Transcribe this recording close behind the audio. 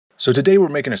So today we're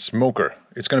making a smoker.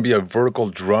 It's going to be a vertical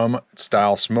drum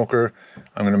style smoker.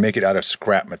 I'm going to make it out of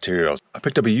scrap materials. I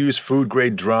picked up a used food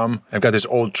grade drum. I've got this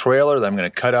old trailer that I'm going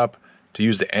to cut up to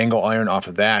use the angle iron off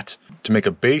of that to make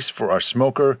a base for our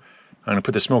smoker. I'm going to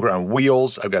put the smoker on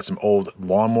wheels. I've got some old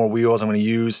lawnmower wheels I'm going to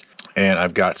use, and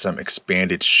I've got some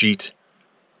expanded sheet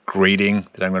grating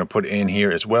that I'm going to put in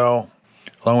here as well,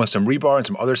 along with some rebar and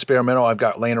some other spare metal I've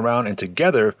got laying around, and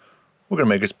together we're going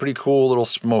to make this pretty cool little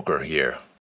smoker here.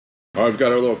 All right, we've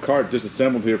got our little cart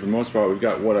disassembled here for the most part. We've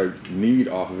got what I need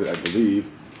off of it, I believe.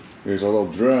 Here's our little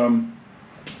drum.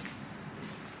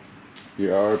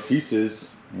 Here are our pieces.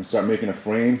 I'm going to start making a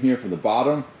frame here for the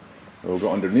bottom. It will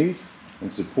go underneath and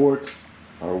support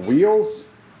our wheels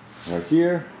right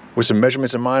here. With some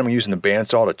measurements in mind, I'm using the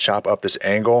bandsaw to chop up this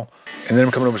angle. And then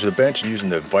I'm coming over to the bench and using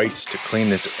the vise to clean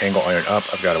this angle iron up.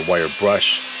 I've got a wire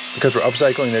brush. Because we're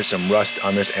upcycling, there's some rust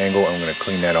on this angle, and I'm going to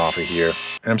clean that off of here.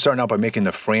 And I'm starting out by making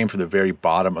the frame for the very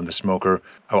bottom of the smoker.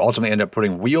 I'll ultimately end up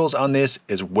putting wheels on this,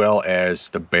 as well as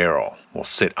the barrel will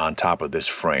sit on top of this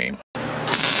frame. And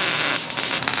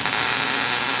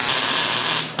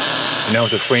now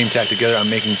with the frame tacked together, I'm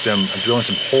drilling some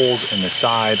holes in the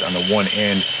sides on the one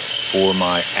end for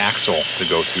my axle to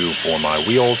go through for my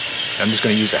wheels. And I'm just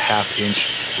going to use a 1/2 inch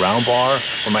round bar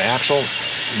for my axle.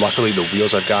 Luckily, the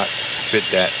wheels I've got fit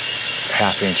that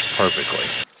 1/2 inch perfectly.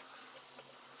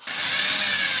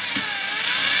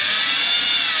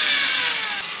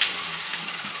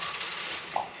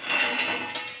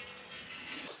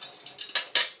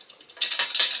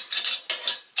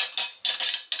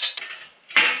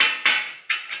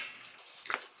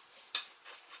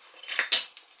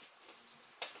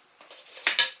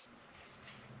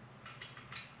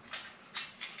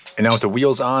 And now with the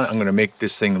wheels on, I'm going to make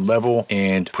this thing level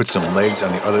and put some legs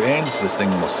on the other end so this thing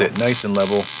will sit nice and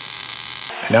level.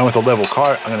 And now with the level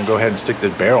cart, I'm going to go ahead and stick the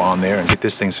barrel on there and get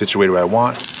this thing situated where I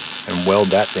want and weld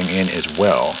that thing in as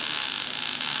well.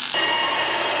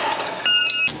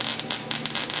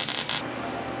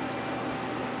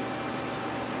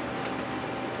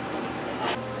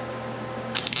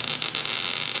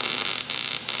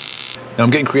 Now I'm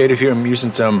getting creative here. I'm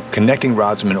using some connecting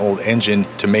rods from an old engine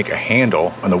to make a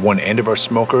handle on the one end of our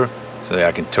smoker so that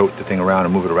I can tote the thing around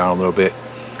and move it around a little bit.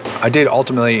 I did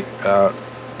ultimately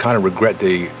kind of regret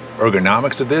the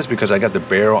ergonomics of this because I got the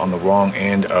barrel on the wrong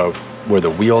end of where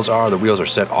the wheels are. The wheels are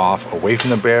set off away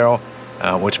from the barrel,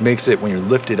 which makes it, when you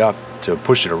lift it up to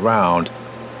push it around,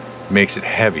 makes it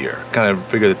heavier. Kind of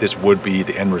figured that this would be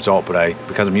the end result, but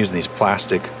because I'm using these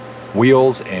plastic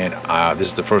wheels and this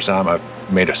is the first time I've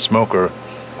made a smoker,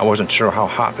 I wasn't sure how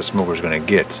hot the smoker was going to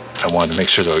get. I wanted to make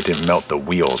sure that it didn't melt the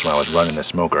wheels when I was running the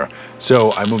smoker.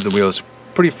 So I moved the wheels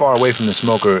pretty far away from the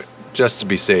smoker just to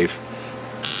be safe.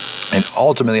 And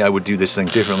ultimately I would do this thing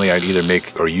differently. I'd either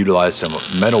make or utilize some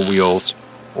metal wheels,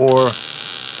 or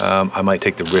I might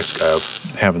take the risk of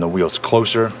having the wheels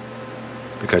closer,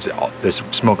 because this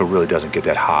smoker really doesn't get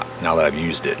that hot now that I've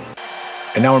used it.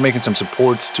 And now we're making some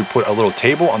supports to put a little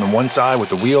table on the one side with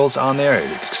the wheels on there.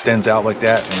 It extends out like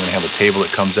that, and we're gonna have a table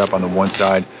that comes up on the one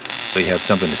side so you have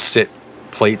something to sit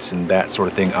plates and that sort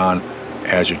of thing on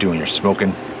as you're doing your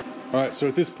smoking. All right, so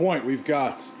at this point we've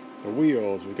got the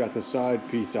wheels, we've got the side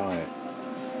piece on it.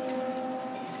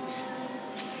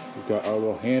 We've got our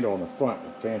little handle on the front,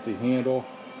 a fancy handle.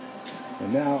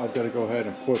 And now I've got to go ahead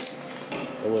and put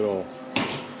a little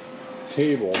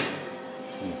table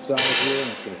on the side here. I'm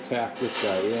just going to tack this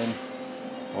guy in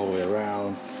all the way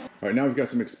around. All right, now we've got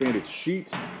some expanded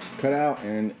sheet cut out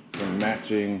and some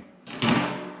matching,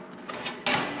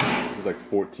 this is like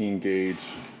 14 gauge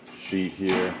sheet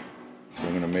here. So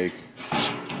I'm going to make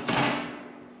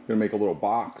a little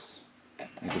box.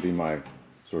 This will be my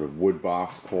sort of wood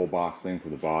box, coal box thing for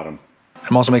the bottom.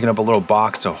 I'm also making up a little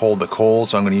box to hold the coal,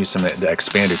 so I'm going to use some of the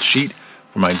expanded sheet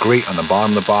for my grate on the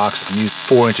bottom of the box. I'm using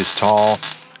 4 inches tall.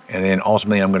 And then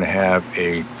ultimately I'm going to have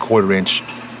a 1/4 inch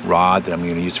rod that I'm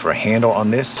going to use for a handle on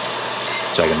this,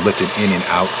 so I can lift it in and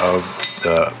out of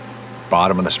the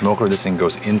bottom of the smoker. This thing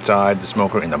goes inside the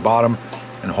smoker in the bottom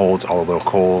and holds all the little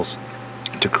coals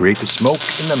to create the smoke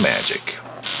and the magic.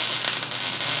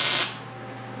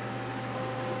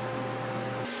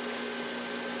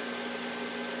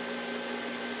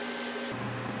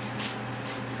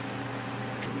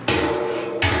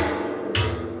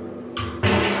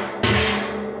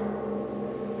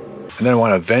 And then I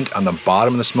want a vent on the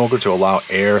bottom of the smoker to allow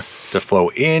air to flow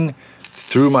in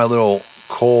through my little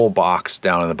coal box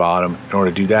down in the bottom. In order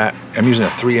to do that, I'm using a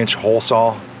 3-inch hole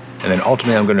saw. And then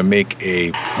ultimately I'm going to make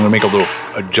a little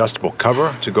adjustable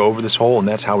cover to go over this hole, and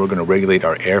that's how we're going to regulate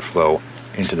our airflow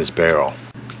into this barrel.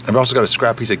 I've also got a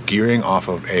scrap piece of gearing off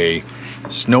of a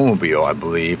snowmobile, I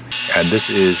believe. And this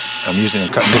is, I'm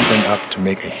cutting this thing up to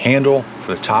make a handle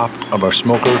for the top of our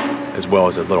smoker, as well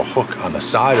as a little hook on the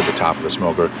side of the top of the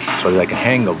smoker, so that I can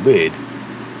hang the lid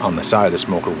on the side of the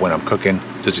smoker when I'm cooking,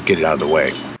 just to get it out of the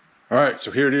way. All right,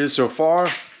 so here it is so far.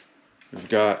 We've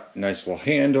got a nice little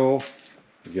handle.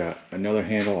 We've got another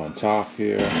handle on top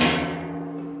here.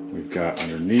 We've got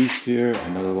underneath here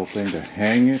another little thing to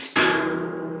hang it.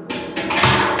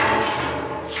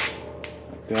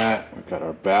 Like that. We've got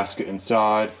our basket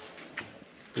inside.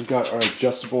 We've got our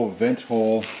adjustable vent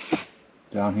hole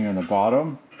down here in the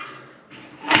bottom.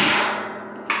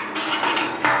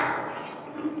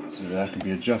 So that can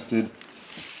be adjusted.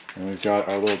 And we've got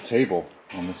our little table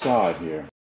on the side here.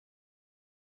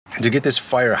 And to get this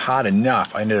fire hot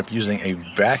enough, I ended up using a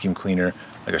vacuum cleaner,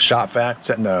 like a shop vac,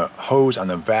 setting the hose on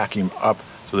the vacuum up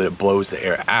so that it blows the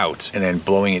air out, and then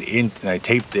blowing it in. And I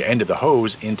taped the end of the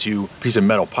hose into a piece of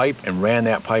metal pipe and ran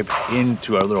that pipe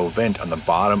into our little vent on the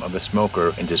bottom of the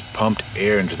smoker and just pumped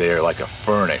air into there like a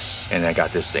furnace. And I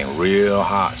got this thing real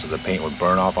hot so the paint would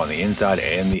burn off on the inside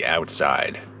and the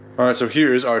outside. All right, so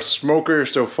here's our smoker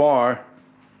so far.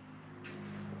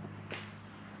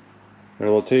 Got a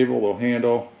little table, a little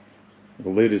handle. The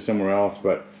lid is somewhere else,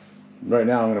 but right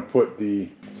now I'm going to put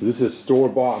so this is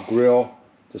store-bought grill.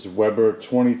 This is Weber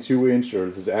 22-inch, or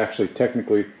this is actually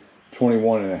technically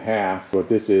 21.5. What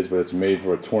this is, but it's made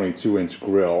for a 22-inch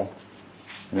grill.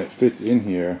 And it fits in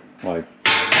here like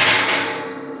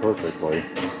perfectly.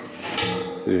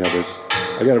 See how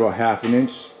I got about 1/2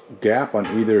 inch gap on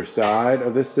either side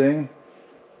of this thing.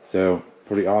 So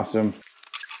pretty awesome.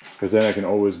 Because then I can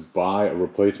always buy a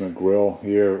replacement grill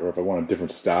here, or if I want a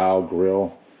different style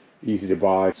grill, easy to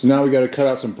buy. So now we got to cut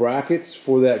out some brackets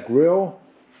for that grill,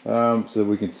 so that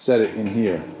we can set it in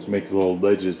here to make the little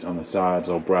ledges on the sides,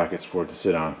 little brackets for it to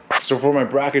sit on. So for my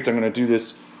brackets, I'm going to do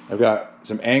this. I've got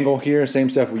some angle here, same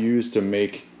stuff we use to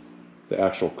make the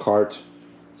actual cart.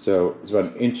 So it's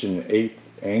about 1 1/8"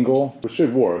 angle, which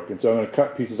should work. And so I'm going to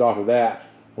cut pieces off of that.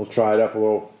 We'll try it up a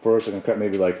little first. I'm going to cut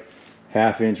maybe like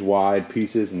 1/2 inch wide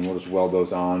pieces, and we'll just weld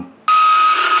those on.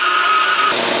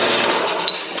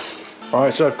 All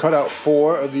right, so I've cut out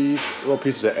 4 of these little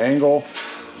pieces of angle.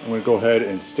 I'm going to go ahead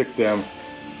and stick them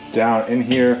down in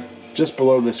here. Just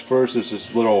below this first, there's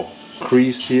this little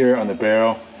crease here on the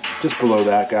barrel. Just below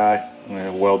that guy. I'm going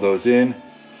to weld those in,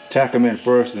 tack them in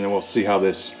first, and then we'll see how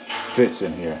this fits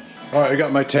in here. All right, I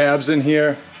got my tabs in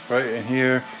here, right in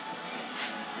here.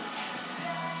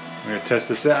 I'm going to test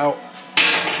this out.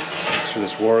 Make sure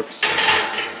this works.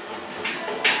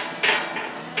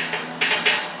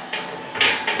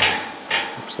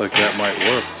 Looks like that might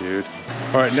work, dude.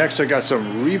 All right, next I got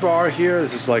some rebar here.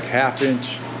 This is like 1/2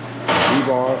 inch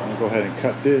rebar. I'm gonna go ahead and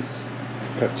cut this.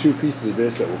 Cut 2 pieces of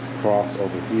this that will cross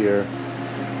over here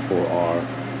so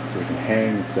we can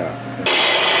hang stuff.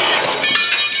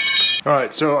 All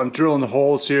right, so I'm drilling the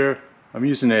holes here. I'm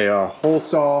using a hole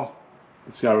saw.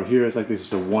 This guy over here is like this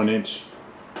is a 1 inch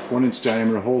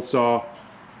diameter hole saw.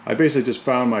 I basically just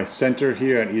found my center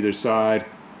here on either side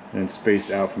and then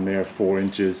spaced out from there 4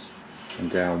 inches and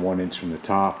down 1 inch from the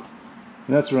top.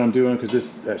 And that's what I'm doing,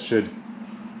 because that should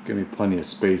give me plenty of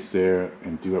space there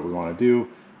and do what we want to do.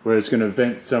 Where it's going to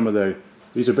vent some of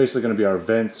these are basically going to be our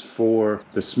vents for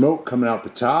the smoke coming out the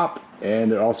top,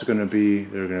 and they're also going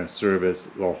to serve as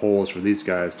little holes for these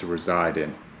guys to reside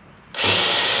in.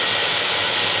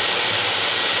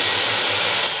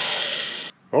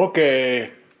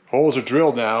 Okay, holes are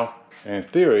drilled now, and in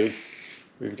theory,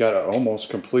 we've got an almost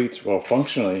complete, well,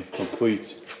 functionally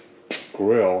complete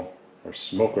grill or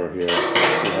smoker here.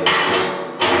 Let's see how it works.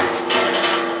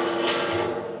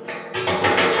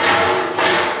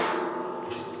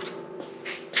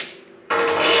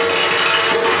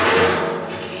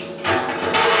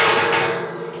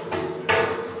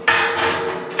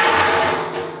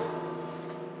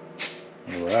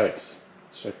 All right,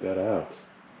 check that out.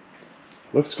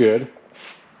 Looks good.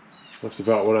 Looks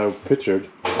about what I pictured,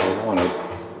 what I wanted.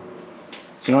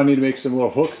 So now I need to make some little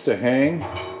hooks to hang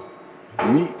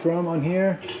meat from on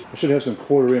here. I should have some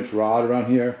 1/4 inch rod around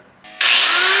here.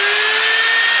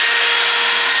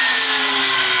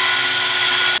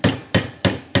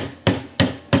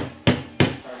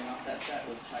 Starting off that set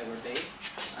was Tyler Bates.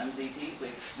 I'm ZT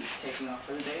with Taking Off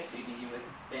for the Day, leaving you with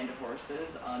Band of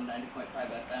Horses on 90.5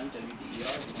 FM WDER.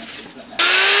 If you want to listen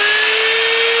to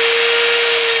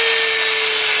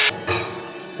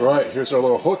Right, here's our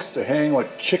little hooks to hang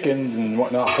like chickens and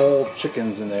whatnot, whole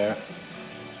chickens in there.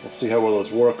 We'll see how well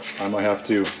those work. I might have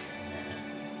to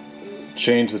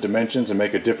change the dimensions and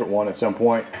make a different one at some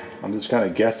point. I'm just kind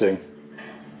of guessing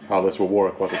how this will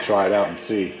work. We'll have to try it out and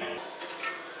see.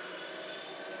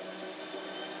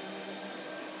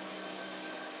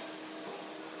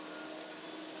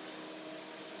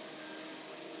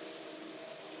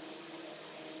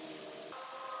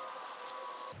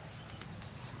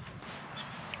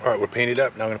 All right, we're painted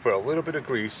up. Now I'm gonna put a little bit of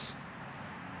grease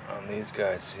on these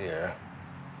guys here.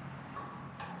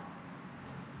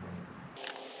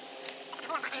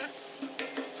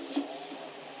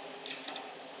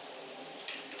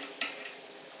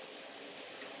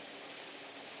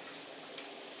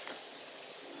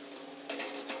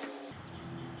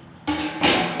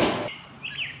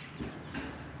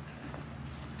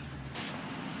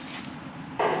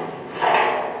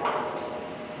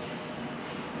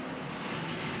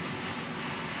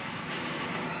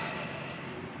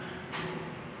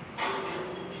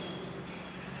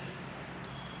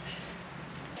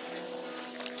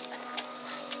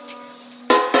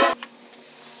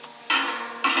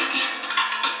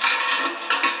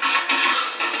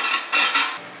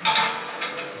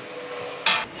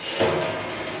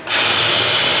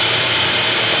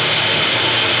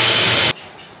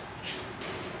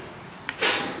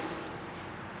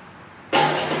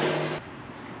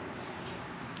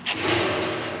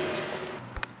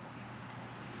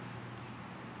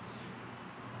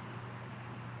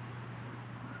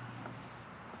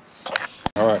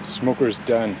 All right, smoker's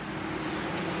done.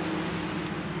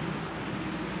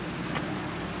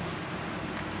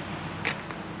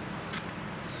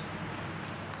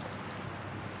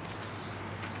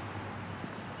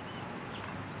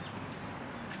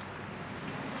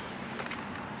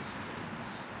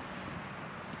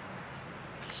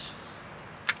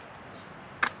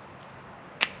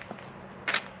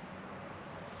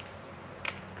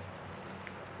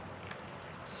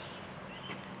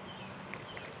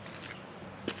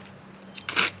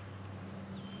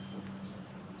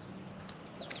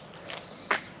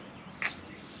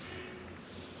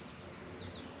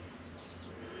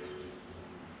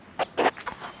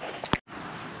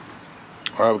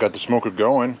 All right, we got the smoker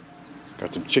going.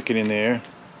 Got some chicken in there.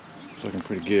 It's looking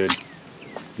pretty good.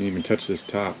 You can even touch this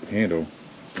top handle.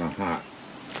 It's not hot.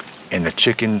 And the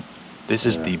chicken, this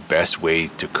is the best way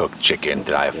to cook chicken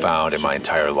that I have found in my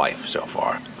entire life so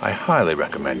far. I highly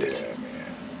recommend it. Yeah,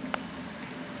 man.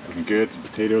 Looking good. Some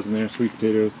potatoes in there, sweet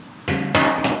potatoes.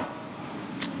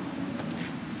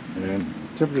 And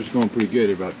temperature's going pretty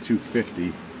good at about 250,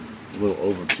 a little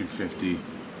over 250.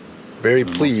 Very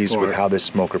pleased with how this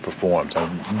smoker performs.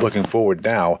 I'm looking forward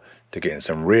now to getting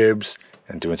some ribs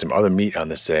and doing some other meat on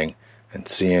this thing and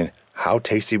seeing how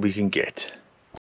tasty we can get.